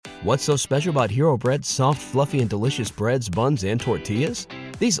What's so special about Hero Bread's soft, fluffy, and delicious breads, buns, and tortillas?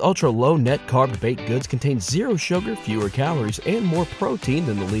 These ultra-low net-carb baked goods contain zero sugar, fewer calories, and more protein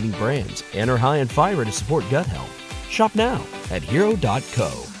than the leading brands, and are high in fiber to support gut health. Shop now at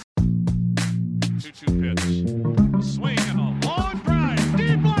hero.co. 2-2 pitch. A swing and a long drive.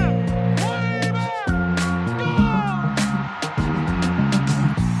 Deep left. Way back. Gone!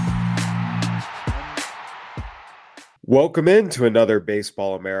 Welcome into another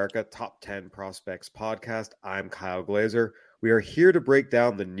Baseball America Top 10 Prospects podcast. I'm Kyle Glazer. We are here to break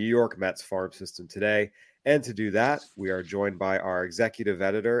down the New York Mets farm system today. And to do that, we are joined by our executive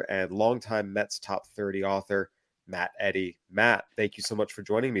editor and longtime Mets Top 30 author, Matt Eddy. Matt, thank you so much for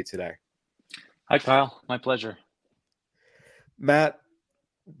joining me today. Hi, Kyle. My pleasure. Matt,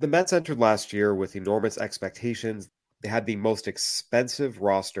 the Mets entered last year with enormous expectations. They had the most expensive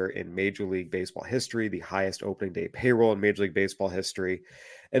roster in Major League Baseball history, the highest opening day payroll in Major League Baseball history.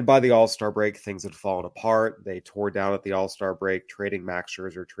 And by the All-Star break, things had fallen apart. They tore down at the All-Star break, trading Max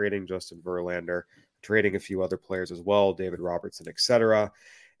Scherzer, trading Justin Verlander, trading a few other players as well, David Robertson, etc.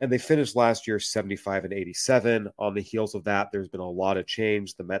 And they finished last year 75-87. On the heels of that, there's been a lot of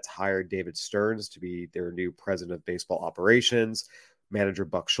change. The Mets hired David Stearns to be their new president of baseball operations. Manager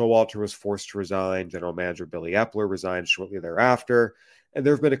Buck Showalter was forced to resign. General manager Billy Epler resigned shortly thereafter. And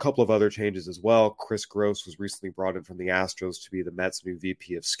there have been a couple of other changes as well. Chris Gross was recently brought in from the Astros to be the Mets' new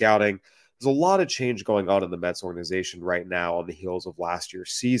VP of scouting. There's a lot of change going on in the Mets organization right now on the heels of last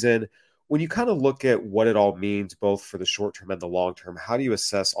year's season. When you kind of look at what it all means, both for the short term and the long term, how do you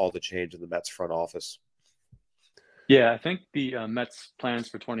assess all the change in the Mets front office? Yeah, I think the Mets plans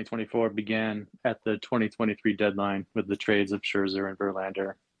for 2024 began at the 2023 deadline with the trades of Scherzer and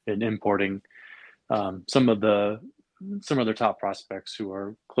Verlander and importing some of their top prospects who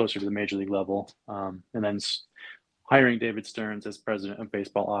are closer to the major league level, and then hiring David Stearns as president of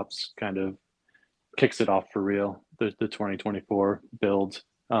baseball ops kind of kicks it off for real. The 2024 build.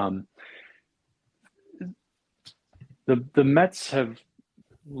 The Mets have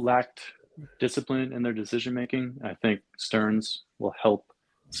lacked discipline in their decision making. I think Stearns will help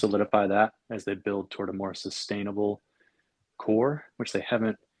solidify that as they build toward a more sustainable core, which they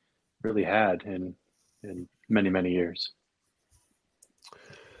haven't really had in many, many years.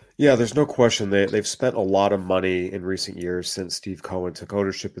 Yeah, there's no question they've spent a lot of money in recent years since Steve Cohen took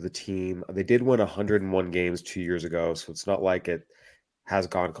ownership of the team. They did win 101 games 2 years ago, so it's not like it has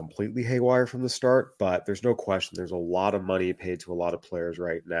gone completely haywire from the start, but there's no question there's a lot of money paid to a lot of players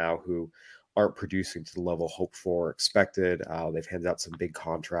right now who aren't producing to the level hoped for or expected. They've handed out some big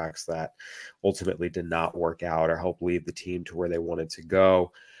contracts that ultimately did not work out or help lead the team to where they wanted to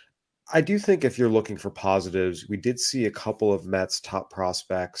go. I do think if you're looking for positives, we did see a couple of Mets top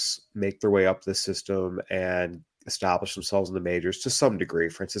prospects make their way up the system and establish themselves in the majors to some degree.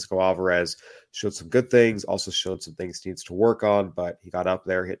 Francisco Alvarez showed some good things, also showed some things he needs to work on, but he got up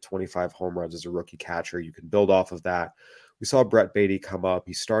there, hit 25 home runs as a rookie catcher. You can build off of that. We saw Brett Baty come up.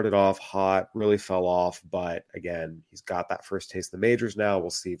 He started off hot, really fell off, but again, he's got that first taste of the majors now.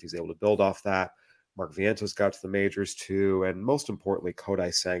 We'll see if he's able to build off that. Mark Vientos got to the majors too, and most importantly,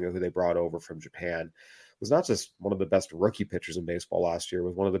 Kodai Senga, who they brought over from Japan, was not just one of the best rookie pitchers in baseball last year,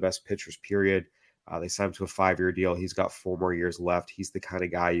 was one of the best pitchers, period. They signed him to a 5-year deal. He's got 4 more years left. He's the kind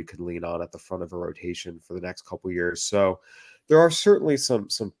of guy you can lean on at the front of a rotation for the next couple of years. So there are certainly some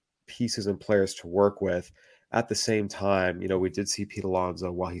pieces and players to work with. At the same time, we did see Pete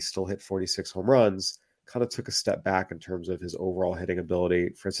Alonso, while he still hit 46 home runs, kind of took a step back in terms of his overall hitting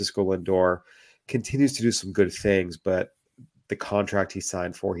ability. Francisco Lindor continues to do some good things, but the contract he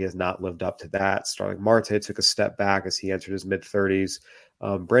signed for, he has not lived up to that. Starling Marte took a step back as he entered his mid-30s.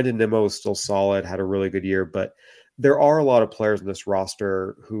 Brandon Nimmo is still solid, had a really good year, but there are a lot of players in this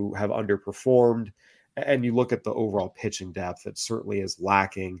roster who have underperformed, and you look at the overall pitching depth, it certainly is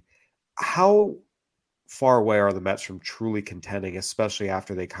lacking. How far away are the Mets from truly contending, especially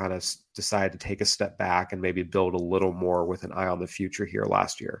after they kind of decided to take a step back and maybe build a little more with an eye on the future here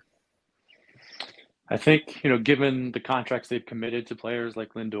last year? I think, given the contracts they've committed to players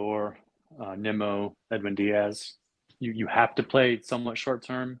like Lindor, Nimmo, Edwin Diaz, you have to play somewhat short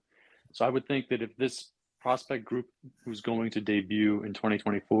term. So I would think that if this prospect group who's going to debut in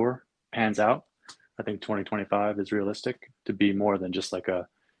 2024 pans out, I think 2025 is realistic to be more than just like a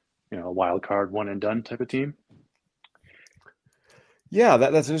wild card one and done type of team. Yeah,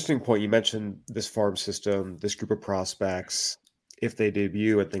 that's an interesting point. You mentioned this farm system, this group of prospects. if they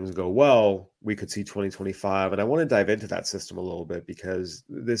debut and things go well, we could see 2025. And I want to dive into that system a little bit because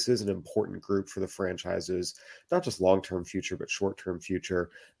this is an important group for the franchises, not just long-term future, but short-term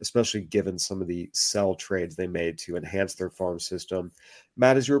future, especially given some of the sell trades they made to enhance their farm system.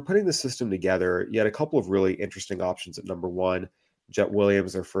 Matt, as you were putting the system together, you had a couple of really interesting options at number one. Jet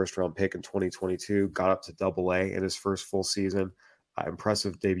Williams, their first-round pick in 2022, got up to Double-A in his first full season.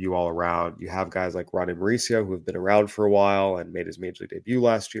 Impressive debut all around. You have guys like Ronnie Mauricio, who have been around for a while and made his major league debut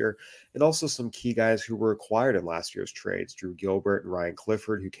last year, and also some key guys who were acquired in last year's trades. Drew Gilbert and Ryan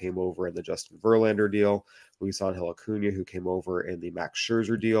Clifford, who came over in the Justin Verlander deal. Luis Angel Acuna, who came over in the Max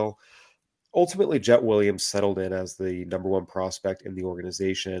Scherzer deal. Ultimately, Jet Williams settled in as the number one prospect in the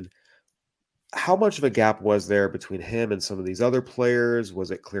organization. How much of a gap was there between him and some of these other players?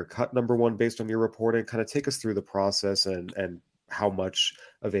 Was it clear-cut number one based on your reporting? Kind of take us through the process and how much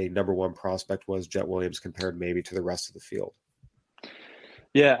of a number one prospect was Jet Williams compared maybe to the rest of the field?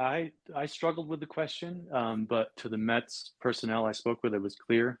 Yeah, I struggled with the question, but to the Mets personnel I spoke with, it was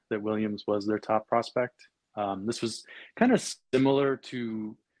clear that Williams was their top prospect. This was kind of similar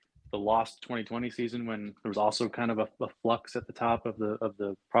to the lost 2020 season when there was also kind of a flux at the top of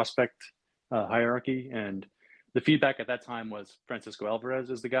the prospect hierarchy. And the feedback at that time was Francisco Alvarez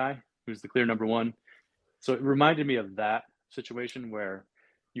is the guy who's the clear number one. So it reminded me of that situation where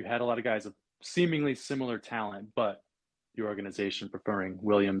you had a lot of guys of seemingly similar talent, but your organization preferring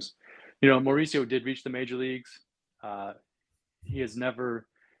Williams. Mauricio did reach the major leagues. He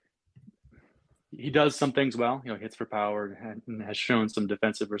does some things well. Hits for power and has shown some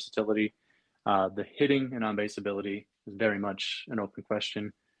defensive versatility. The hitting and on-base ability is very much an open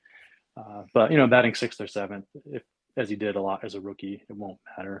question. But batting sixth or seventh, as he did a lot as a rookie, it won't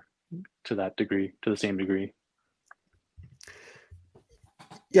matter to the same degree.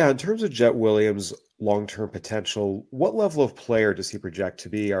 Yeah, in terms of Jet Williams' long-term potential, what level of player does he project to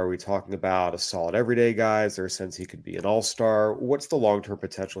be? Are we talking about a solid everyday guy? Is there a sense he could be an all-star? What's the long-term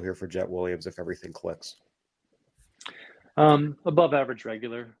potential here for Jet Williams if everything clicks? Above average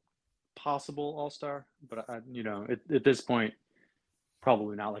regular, possible all-star, but at this point,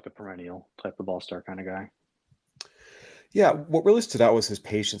 probably not like a perennial type of all-star kind of guy. Yeah, what really stood out was his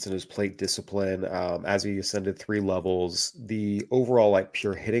patience and his plate discipline as he ascended 3 levels. The overall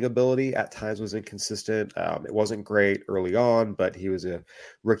pure hitting ability at times was inconsistent. It wasn't great early on, but he was a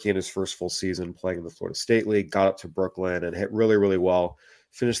rookie in his first full season playing in the Florida State League, got up to Brooklyn and hit really, really well,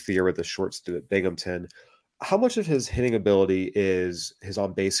 finished the year with a short stint at Binghamton. How much of his hitting ability is his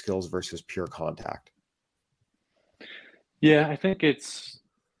on-base skills versus pure contact? Yeah, I think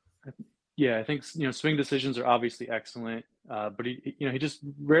swing decisions are obviously excellent, but he just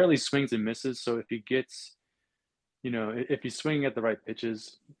rarely swings and misses. So if he gets, if he's swinging at the right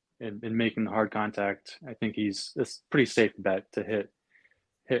pitches and making the hard contact, I think he's a pretty safe bet to hit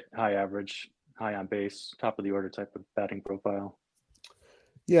high average, high on base, top of the order type of batting profile.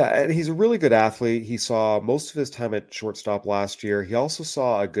 Yeah, and he's a really good athlete. He saw most of his time at shortstop last year. He also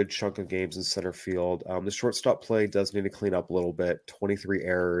saw a good chunk of games in center field. The shortstop play does need to clean up a little bit. 23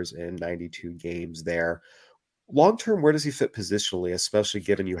 errors in 92 games there. Long-term, where does he fit positionally, especially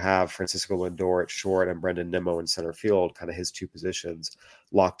given you have Francisco Lindor at short and Brendan Nimmo in center field, kind of his two positions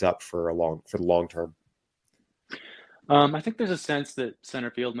locked up for the long term? I think there's a sense that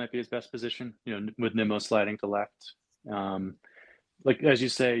center field might be his best position, with Nimmo sliding to left. As you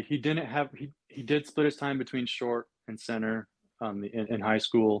say, he did split his time between short and center in high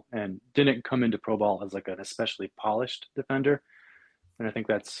school and didn't come into pro ball as an especially polished defender. And I think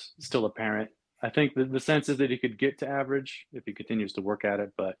that's still apparent. I think the sense is that he could get to average if he continues to work at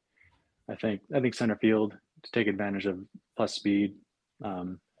it. But I think center field to take advantage of plus speed,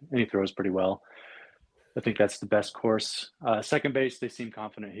 and he throws pretty well. I think that's the best course. Second base, they seem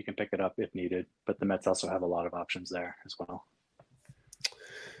confident he can pick it up if needed, but the Mets also have a lot of options there as well.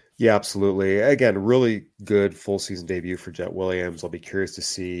 Yeah, absolutely. Again, really good full season debut for Jet Williams. I'll be curious to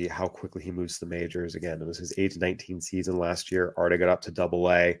see how quickly he moves to the majors. Again, it was his age 19 season last year. Already got up to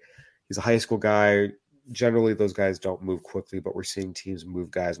Double-A. He's a high school guy. Generally, those guys don't move quickly, but we're seeing teams move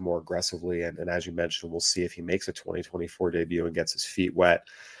guys more aggressively. And as you mentioned, we'll see if he makes a 2024 debut and gets his feet wet.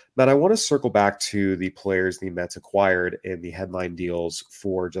 But I want to circle back to the players the Mets acquired in the headline deals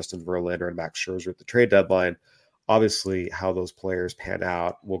for Justin Verlander and Max Scherzer at the trade deadline. Obviously, how those players pan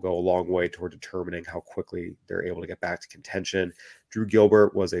out will go a long way toward determining how quickly they're able to get back to contention. Drew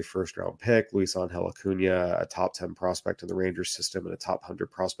Gilbert was a first-round pick. Luis Angel Acuna, a top 10 prospect in the Rangers system and a top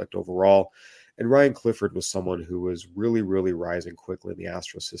 100 prospect overall. And Ryan Clifford was someone who was really, really rising quickly in the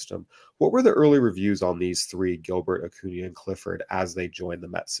Astros system. What were the early reviews on these three, Gilbert, Acuna, and Clifford, as they joined the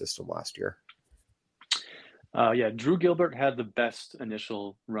Mets system last year? Yeah, Drew Gilbert had the best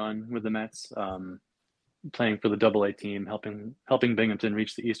initial run with the Mets, playing for the Double-A team, helping Binghamton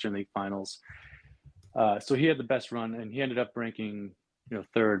reach the Eastern League Finals. So he had the best run, and he ended up ranking,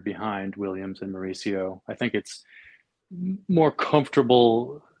 third behind Williams and Mauricio. I think it's more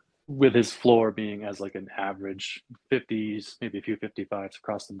comfortable with his floor being as like an average 50s, maybe a few 55s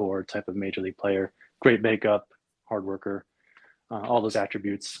across the board type of major league player. Great makeup, hard worker, all those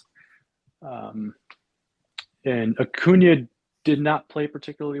attributes. And Acuna did not play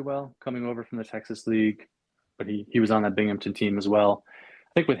particularly well coming over from the Texas League, but he was on that Binghamton team as well.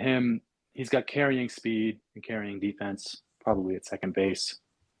 I think with him, he's got carrying speed and carrying defense, probably at second base.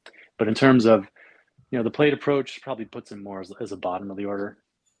 But in terms of, the plate approach, probably puts him more as a bottom of the order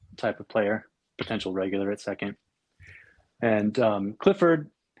type of player, potential regular at second. And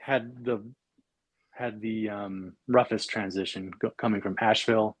Clifford had the roughest transition coming from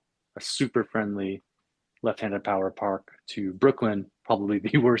Asheville, a super friendly left-handed power park, to Brooklyn, probably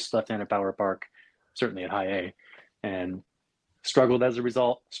the worst left-handed power park, certainly at high A, and struggled as a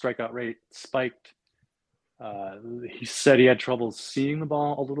result. Strikeout rate spiked. He said he had trouble seeing the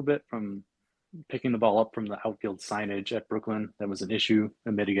ball a little bit from picking the ball up from the outfield signage at Brooklyn. That was an issue,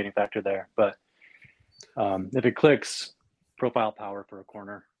 a mitigating factor there. But if it clicks, profile power for a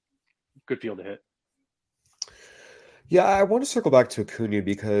corner, good field to hit. Yeah, I want to circle back to Acuna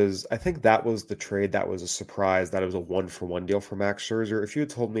because I think that was the trade that was a surprise, that it was a 1-for-1 deal for Max Scherzer. If you had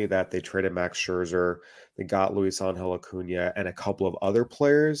told me that they traded Max Scherzer, they got Luis Angel Acuna and a couple of other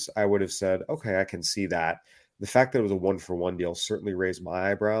players, I would have said, okay, I can see that. The fact that it was a 1-for-1 deal certainly raised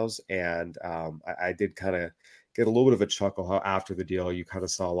my eyebrows, and I did kind of get a little bit of a chuckle how after the deal you kind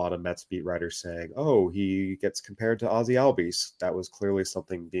of saw a lot of Mets beat writers saying, oh, he gets compared to Ozzie Albies. That was clearly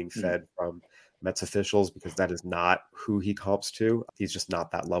something being fed from Mets officials, because that is not who he comps to. He's just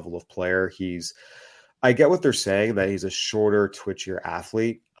not that level of player. I get what they're saying, that he's a shorter, twitchier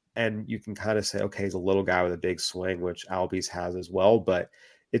athlete. And you can kind of say, okay, he's a little guy with a big swing, which Albies has as well, but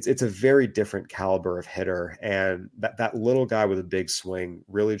it's a very different caliber of hitter. And that little guy with a big swing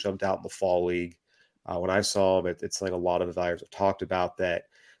really jumped out in the fall league. When I saw him, it's something a lot of evaluators have talked about, that,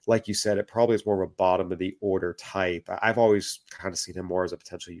 like you said, it probably is more of a bottom of the order type. I've always kind of seen him more as a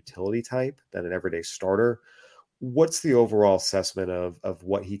potential utility type than an everyday starter. What's the overall assessment of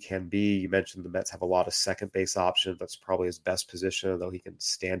what he can be? You mentioned the Mets have a lot of second base options. That's probably his best position, though he can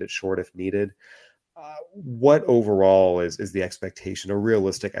stand it short if needed. What overall is the expectation, a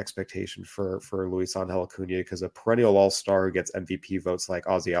realistic expectation for Luis Angel Acuna? Because a perennial all-star who gets MVP votes like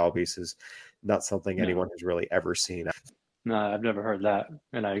Ozzie Albies is not something anyone has really ever seen. No, I've never heard that,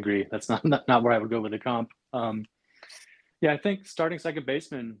 and I agree. That's not where I would go with the comp. Yeah, I think starting second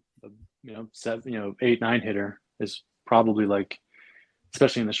baseman, 8-9 hitter is probably, like,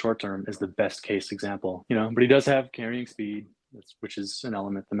 especially in the short term, is the best case example. But he does have carrying speed, which is an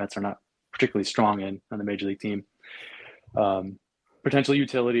element the Mets are not particularly strong in on the major league team. Potential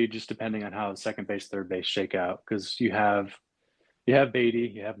utility, just depending on how second base, third base shake out, because you have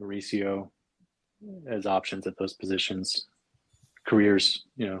Beatty, you have Mauricio as options at those positions. Careers,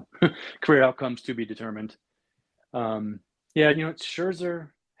 career outcomes to be determined. Scherzer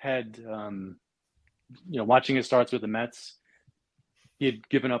had, watching his starts with the Mets, he had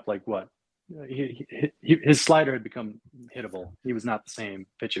given up his slider had become hittable. He was not the same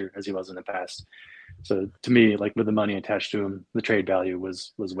pitcher as he was in the past. So to me, like, with the money attached to him, the trade value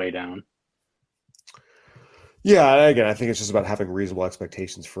was way down. Yeah, again, I think it's just about having reasonable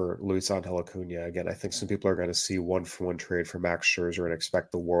expectations for Luis Angel Acuna. Again, I think some people are going to see 1-for-1 trade for Max Scherzer and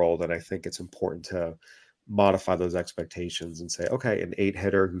expect the world, and I think it's important to modify those expectations and say, okay, an 8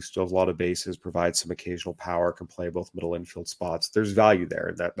 hitter who still has a lot of bases, provides some occasional power, can play both middle infield spots. There's value there,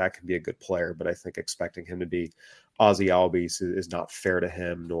 and that can be a good player, but I think expecting him to be Ozzie Albies is not fair to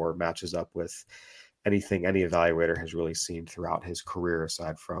him, nor matches up with anything any evaluator has really seen throughout his career,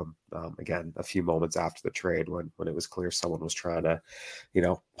 aside from, again, a few moments after the trade when it was clear someone was trying to,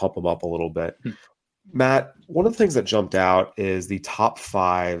 pump him up a little bit. Matt, one of the things that jumped out is the top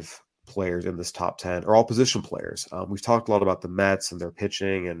 5 players in this top 10 are all position players. We've talked a lot about the Mets and their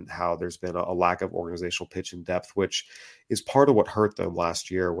pitching and how there's been a lack of organizational pitching depth, which is part of what hurt them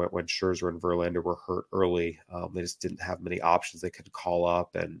last year when Scherzer and Verlander were hurt early. They just didn't have many options they could call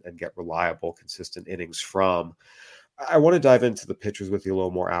up and get reliable, consistent innings from. I want to dive into the pitchers with you a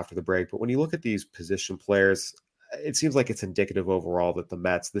little more after the break, but when you look at these position players, it seems like it's indicative overall that the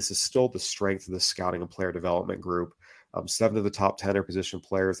Mets, this is still the strength of the scouting and player development group. 7 of the top 10 are position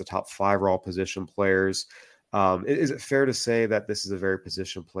players. The top 5 are all position players. Is it fair to say that this is a very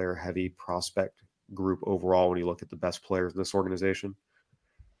position player heavy prospect group overall when you look at the best players in this organization?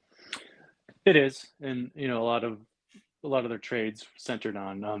 It is, and a lot of their trades centered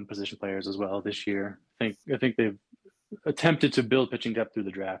on position players as well this year. I think they've attempted to build pitching depth through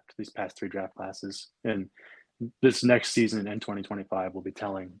the draft, these past three draft classes, and this next season in 2025 will be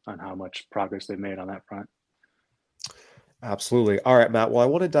telling on how much progress they've made on that front. Absolutely. All right, Matt. Well, I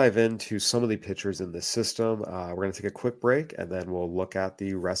want to dive into some of the pitchers in this system. We're going to take a quick break, and then we'll look at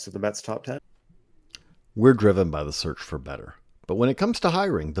the rest of the Mets top 10. We're driven by the search for better. But when it comes to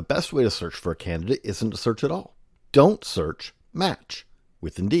hiring, the best way to search for a candidate isn't to search at all. Don't search, match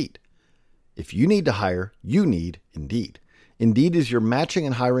with Indeed. If you need to hire, you need Indeed. Indeed is your matching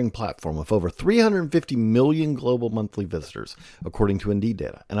and hiring platform with over 350 million global monthly visitors, according to Indeed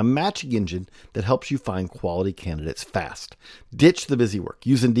data, and a matching engine that helps you find quality candidates fast. Ditch the busy work.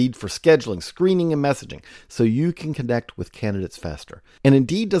 Use Indeed for scheduling, screening, and messaging so you can connect with candidates faster. And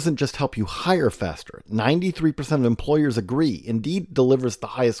Indeed doesn't just help you hire faster. 93% of employers agree Indeed delivers the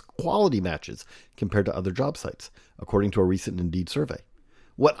highest quality matches compared to other job sites, according to a recent Indeed survey.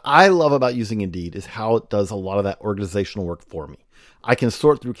 What I love about using Indeed is how it does a lot of that organizational work for me. I can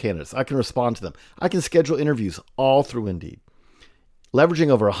sort through candidates. I can respond to them. I can schedule interviews all through Indeed. Leveraging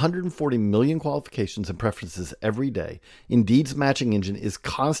over 140 million qualifications and preferences every day, Indeed's matching engine is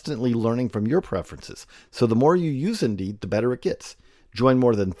constantly learning from your preferences. So the more you use Indeed, the better it gets. Join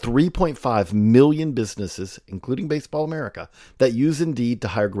more than 3.5 million businesses, including Baseball America, that use Indeed to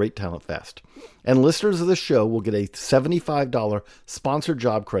hire great talent fast. And listeners of the show will get a $75 sponsored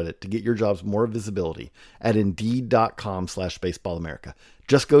job credit to get your jobs more visibility at Indeed.com/BaseballAmerica.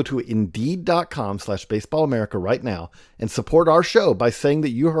 Just go to Indeed.com/BaseballAmerica right now and support our show by saying that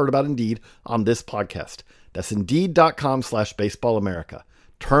you heard about Indeed on this podcast. That's Indeed.com/BaseballAmerica.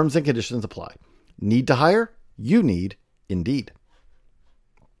 Terms and conditions apply. Need to hire? You need Indeed.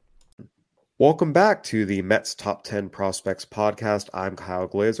 Welcome back to the Mets Top 10 Prospects podcast. I'm Kyle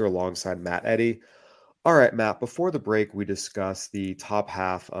Glazer alongside Matt Eddy. All right, Matt, before the break, we discussed the top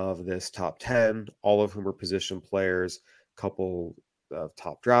half of this top 10, all of whom are position players, a couple of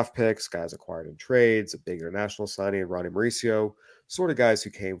top draft picks, guys acquired in trades, a big international signing, and Ronnie Mauricio, sort of guys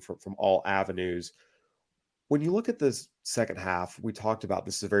who came from all avenues. When you look at this second half, we talked about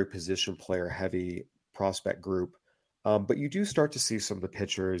this is a very position player heavy prospect group. But you do start to see some of the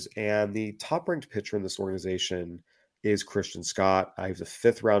pitchers, and the top-ranked pitcher in this organization is Christian Scott. He was a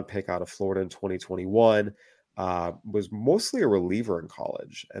fifth-round pick out of Florida in 2021, was mostly a reliever in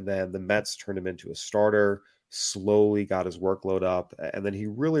college, and then the Mets turned him into a starter, slowly got his workload up, and then he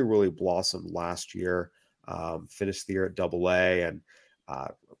really, really blossomed last year, finished the year at Double-A, and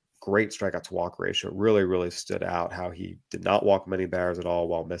great strikeout-to-walk ratio. Really, really stood out how he did not walk many batters at all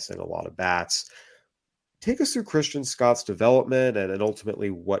while missing a lot of bats. Take us through Christian Scott's development and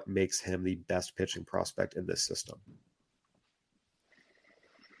ultimately what makes him the best pitching prospect in this system.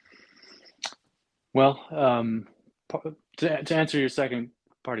 Well, to answer your second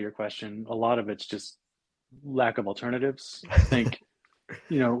part of your question, a lot of it's just lack of alternatives. I think,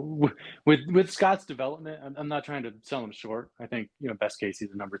 with Scott's development, I'm not trying to sell him short. I think, best case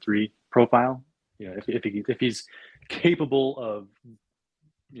he's a number 3 profile. If he's capable of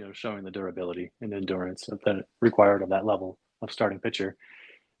showing the durability and endurance that required of that level of starting pitcher.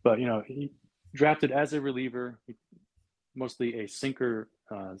 But, he drafted as a reliever, mostly a sinker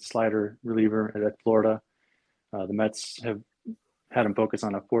slider reliever at Florida. The Mets have had him focus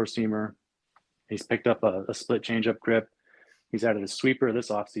on a four-seamer. He's picked up a split changeup grip. He's added a sweeper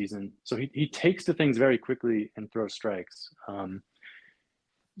this offseason. So he takes to things very quickly and throws strikes.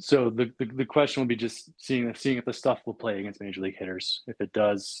 So the question will be just seeing if the stuff will play against major league hitters. If it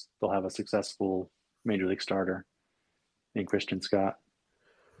does, they'll have a successful major league starter in Christian Scott.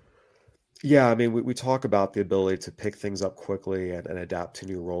 Yeah, I mean, we talk about the ability to pick things up quickly and adapt to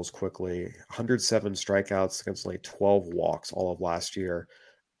new roles quickly. 107 strikeouts against only 12 walks all of last year.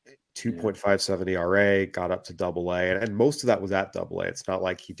 2.57 ERA, got up to Double-A, and most of that was at Double-A. It's not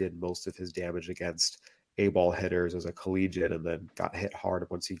like he did most of his damage against A-ball hitters as a collegiate and then got hit hard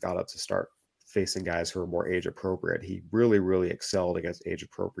once he got up to start facing guys who are more age appropriate. He really, really excelled against age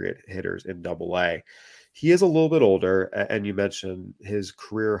appropriate hitters in Double-A. He is a little bit older, and you mentioned his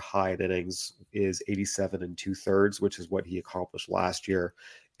career high in innings is 87 2/3, which is what he accomplished last year.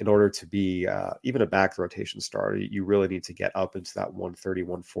 In order to be even a back rotation starter, you really need to get up into that 130,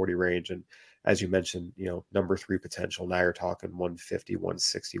 140 range. And as you mentioned, number 3 potential. Now you're talking 150,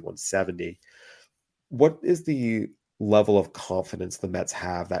 160, 170. What is the level of confidence the Mets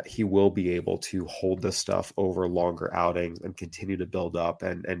have that he will be able to hold this stuff over longer outings and continue to build up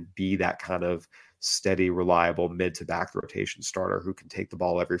and be that kind of steady, reliable mid to back rotation starter who can take the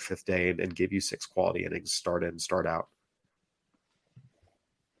ball every 5th day and give you 6 quality innings, start in, start out?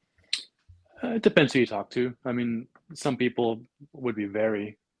 It depends who you talk to. I mean, some people would be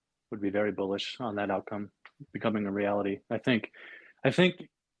very bullish on that outcome becoming a reality. I think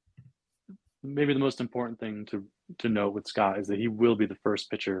maybe the most important thing to note with Scott is that he will be the first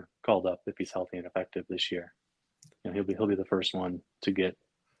pitcher called up if he's healthy and effective this year. You know, he'll be the first one to get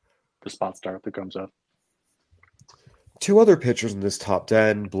the spot start if it comes up. Two other pitchers in this top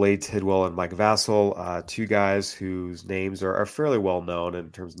 10, Blade Tidwell and Mike Vasil, two guys whose names are fairly well known in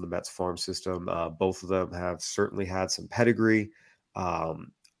terms of the Mets farm system. Both of them have certainly had some pedigree.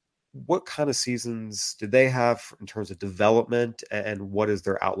 What kind of seasons did they have in terms of development, and what is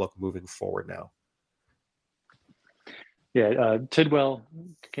their outlook moving forward now? Yeah, Tidwell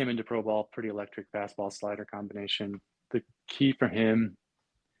came into pro ball, pretty electric fastball slider combination. The key for him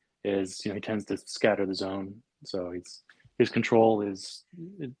is, he tends to scatter the zone. So his control is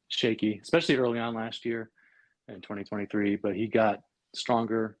shaky, especially early on last year in 2023, but he got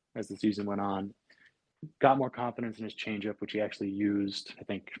stronger as the season went on, got more confidence in his changeup, which he actually used, I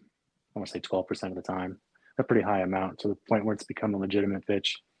think, I want to say 12% of the time, a pretty high amount, to the point where it's become a legitimate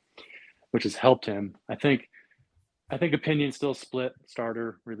pitch, which has helped him. I think opinion still split,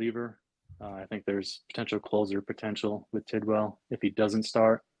 starter, reliever. I think there's potential closer potential with Tidwell if he doesn't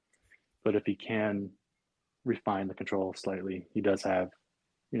start, but if he can refine the control slightly, he does have,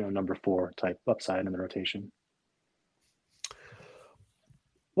 number 4 type upside in the rotation.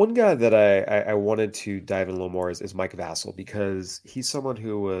 One guy that I wanted to dive in a little more is Mike Vasil, because he's someone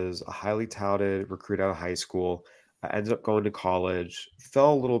who was a highly touted recruit out of high school, ended up going to college,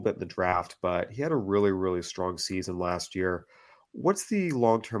 fell a little bit in the draft, but he had a really, really strong season last year. What's the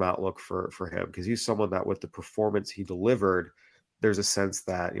long-term outlook for him? Because he's someone that with the performance he delivered, there's a sense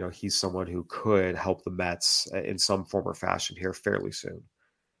that, he's someone who could help the Mets in some form or fashion here fairly soon.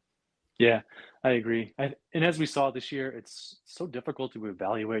 Yeah, I agree. And as we saw this year, it's so difficult to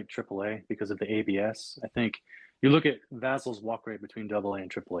evaluate AAA because of the ABS. I think you look at Vasil's walk rate between AA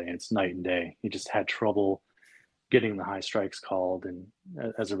and AAA, and it's night and day. He just had trouble getting the high strikes called, and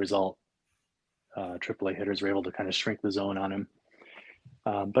as a result, AAA hitters were able to kind of shrink the zone on him.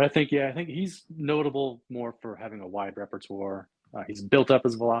 But I think he's notable more for having a wide repertoire. He's built up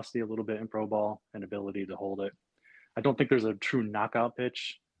his velocity a little bit in pro ball and ability to hold it. I don't think there's a true knockout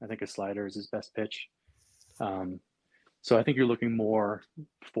pitch. I think a slider is his best pitch. So I think you're looking more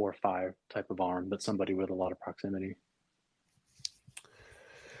 4-5 type of arm, but somebody with a lot of proximity.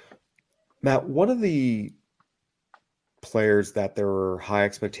 Matt, one of the players that there were high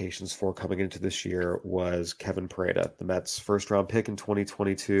expectations for coming into this year was Kevin Pareda, the Mets' first-round pick in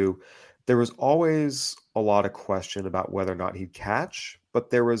 2022. There was always a lot of question about whether or not he'd catch,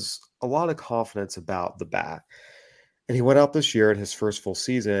 but there was a lot of confidence about the bat. And he went out this year in his first full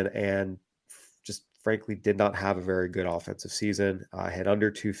season and just frankly did not have a very good offensive season. Hit under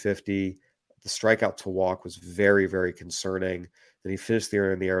 250. The strikeout to walk was very, very concerning. Then he finished the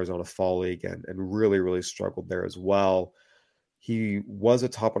year in the Arizona Fall League and really, really struggled there as well. He was a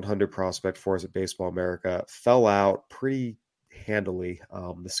top 100 prospect for us at Baseball America, fell out pretty handily.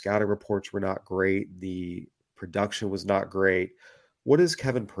 The scouting reports were not great. The production was not great. What is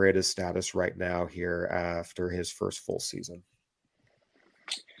Kevin Pareda's status right now here after his first full season?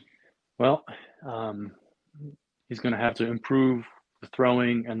 Well, he's going to have to improve the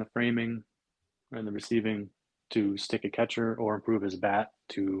throwing and the framing and the receiving to stick a catcher, or improve his bat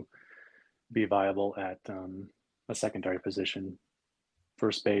to be viable at a secondary position.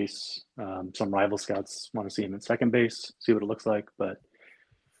 First base, some rival scouts want to see him at second base, see what it looks like. But,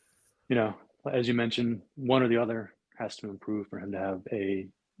 as you mentioned, one or the other has to improve for him to have a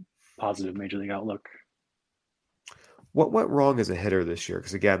positive major league outlook. What went wrong as a hitter this year?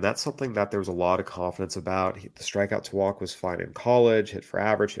 Because again, that's something that there was a lot of confidence about. The strikeout to walk was fine in college, hit for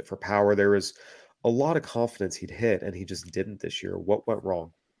average, hit for power. There was a lot of confidence he'd hit, and he just didn't this year. What went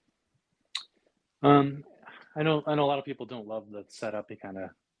wrong? I know a lot of people don't love the setup. He kind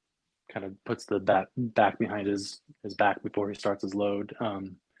of puts the bat back behind his back before he starts his load.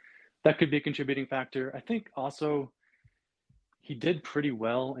 That could be a contributing factor. I think also he did pretty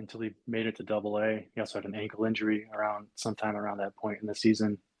well until he made it to AA. He also had an ankle injury sometime around that point in the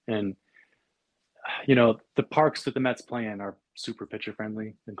season. And, the parks that the Mets play in are super pitcher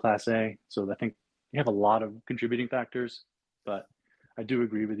friendly in Class A. So I think you have a lot of contributing factors, but I do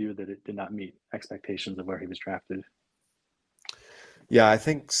agree with you that it did not meet expectations of where he was drafted. Yeah, I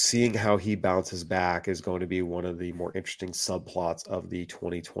think seeing how he bounces back is going to be one of the more interesting subplots of the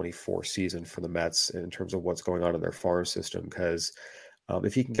 2024 season for the Mets in terms of what's going on in their farm system. Because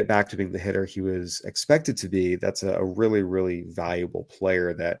if he can get back to being the hitter he was expected to be, that's a really, really valuable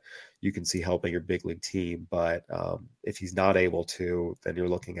player that you can see helping your big league team. But if he's not able to, then you're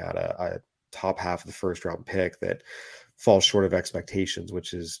looking at a top half of the first round pick that falls short of expectations,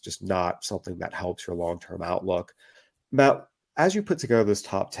 which is just not something that helps your long-term outlook. Matt, as you put together this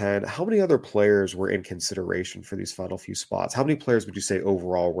top 10, how many other players were in consideration for these final few spots? How many players would you say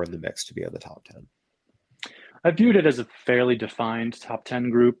overall were in the mix to be in the top 10? I viewed it as a fairly defined top 10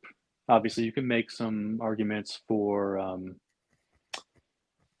 group. Obviously, you can make some arguments for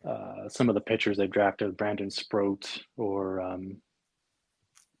some of the pitchers they've drafted, Brandon Sproat or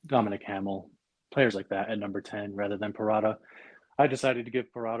Dominic Hamill, players like that at number 10 rather than Parada. I decided to give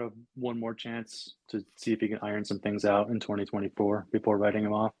Parada one more chance to see if he can iron some things out in 2024 before writing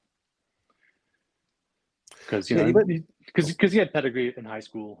him off. Because he had pedigree in high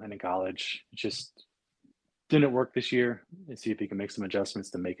school and in college. It just didn't work this year. Let's see if he can make some adjustments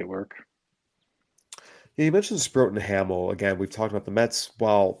to make it work. Yeah, you mentioned Sproat and Hamill. Again, we've talked about the Mets.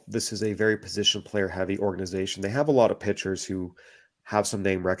 While this is a very position player heavy organization, they have a lot of pitchers who have some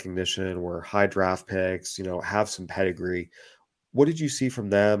name recognition, were high draft picks, have some pedigree. What did you see from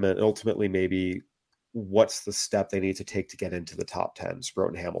them? And ultimately, maybe what's the step they need to take to get into the top 10,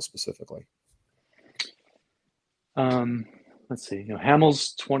 Sproat and Hamill specifically? Let's see.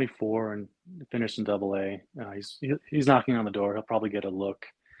 Hamill's 24 and finished in AA. He's knocking on the door. He'll probably get a look.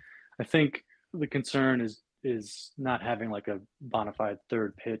 I think the concern is not having like a bona fide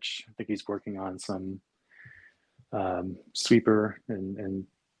third pitch. I think he's working on some sweeper and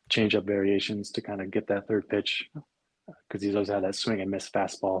change up variations to kind of get that third pitch, because he's always had that swing and miss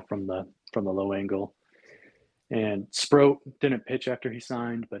fastball from the low angle. And Sproat didn't pitch after he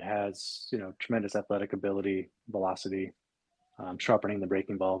signed, but has tremendous athletic ability, velocity. Sharpening the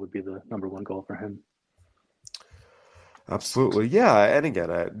breaking ball would be the number one goal for him. Absolutely. Yeah. And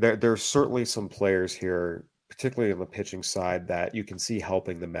again, there's certainly some players here, particularly on the pitching side, that you can see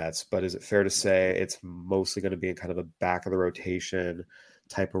helping the Mets. But is it fair to say it's mostly going to be in kind of a back of the rotation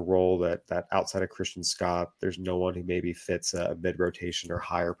type of role that outside of Christian Scott, there's no one who maybe fits a mid-rotation or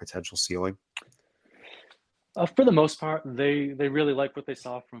higher potential ceiling? For the most part, they really like what they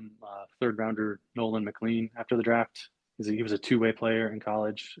saw from third rounder Nolan McLean after the draft. He was a two-way player in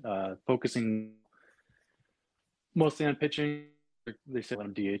college, focusing mostly on pitching. They say let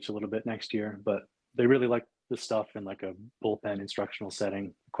him DH a little bit next year, but they really like the stuff in like a bullpen instructional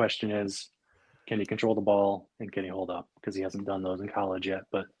setting. The question is, can he control the ball and can he hold up? Because he hasn't done those in college yet,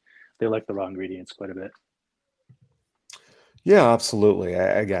 but they like the raw ingredients quite a bit. Yeah, absolutely.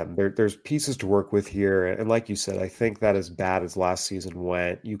 Again, there's pieces to work with here. And like you said, I think that as bad as last season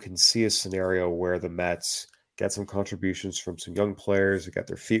went, you can see a scenario where the Mets get some contributions from some young players who got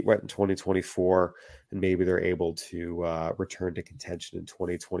their feet wet in 2024, and maybe they're able to return to contention in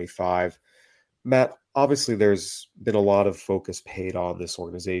 2025. Matt, obviously there's been a lot of focus paid on this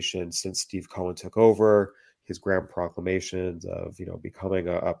organization since Steve Cohen took over, his grand proclamations of, becoming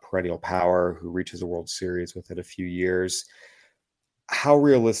a perennial power who reaches a World Series within a few years. How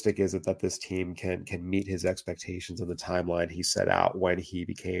realistic is it that this team can meet his expectations in the timeline he set out when he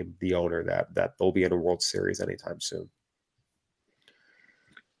became the owner, that they'll be in a World Series anytime soon?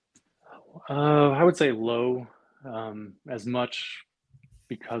 I would say low, as much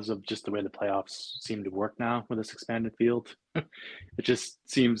because of just the way the playoffs seem to work now with this expanded field. It just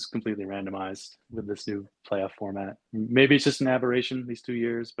seems completely randomized with this new playoff format. Maybe it's just an aberration these 2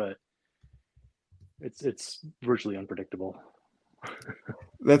 years, but it's virtually unpredictable.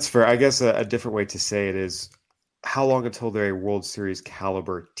 That's fair. I guess a different way to say it is, how long until they're a World Series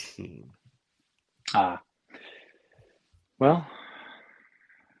caliber team? Well,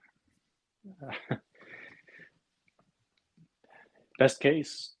 best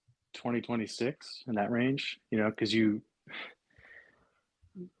case 2026 in that range, because and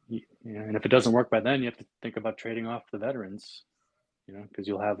if it doesn't work by then, you have to think about trading off the veterans, because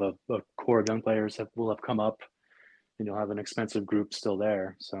you'll have a core of young players that will have come up, and you'll have an expensive group still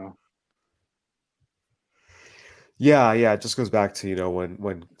there. So yeah, it just goes back to,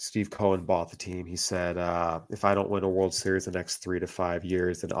 when Steve Cohen bought the team, he said, if I don't win a World Series the next 3 to 5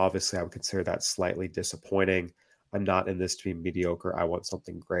 years, then obviously I would consider that slightly disappointing. I'm not in this to be mediocre. I want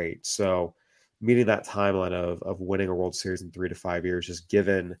something great. So meeting that timeline of winning a World Series in 3 to 5 years, just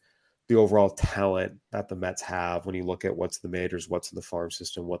given the overall talent that the Mets have, when you look at what's the majors, what's in the farm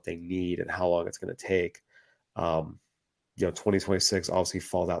system, what they need, and how long it's going to take, 2026 obviously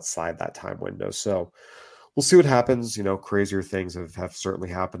falls outside that time window. So we'll see what happens. Crazier things have certainly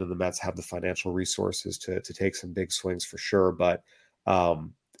happened, and the Mets have the financial resources to take some big swings for sure. But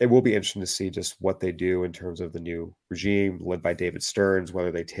it will be interesting to see just what they do in terms of the new regime led by David Stearns,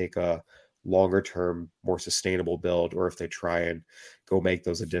 whether they take a longer term, more sustainable build, or if they try and go make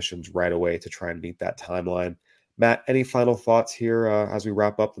those additions right away to try and meet that timeline. Matt, any final thoughts here as we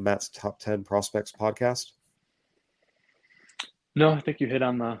wrap up the Matt's Top 10 Prospects podcast? No, I think you hit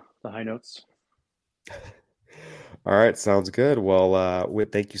on the high notes. All right, sounds good. Well,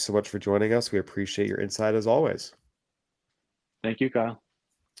 Whit, thank you so much for joining us. We appreciate your insight as always. Thank you, Kyle.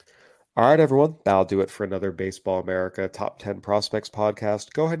 All right, everyone. That'll do it for another Baseball America Top 10 Prospects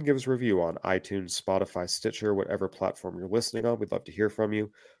podcast. Go ahead and give us a review on iTunes, Spotify, Stitcher, whatever platform you're listening on. We'd love to hear from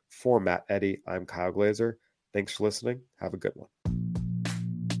you. For Matt Eddy, I'm Kyle Glazer. Thanks for listening. Have a good one.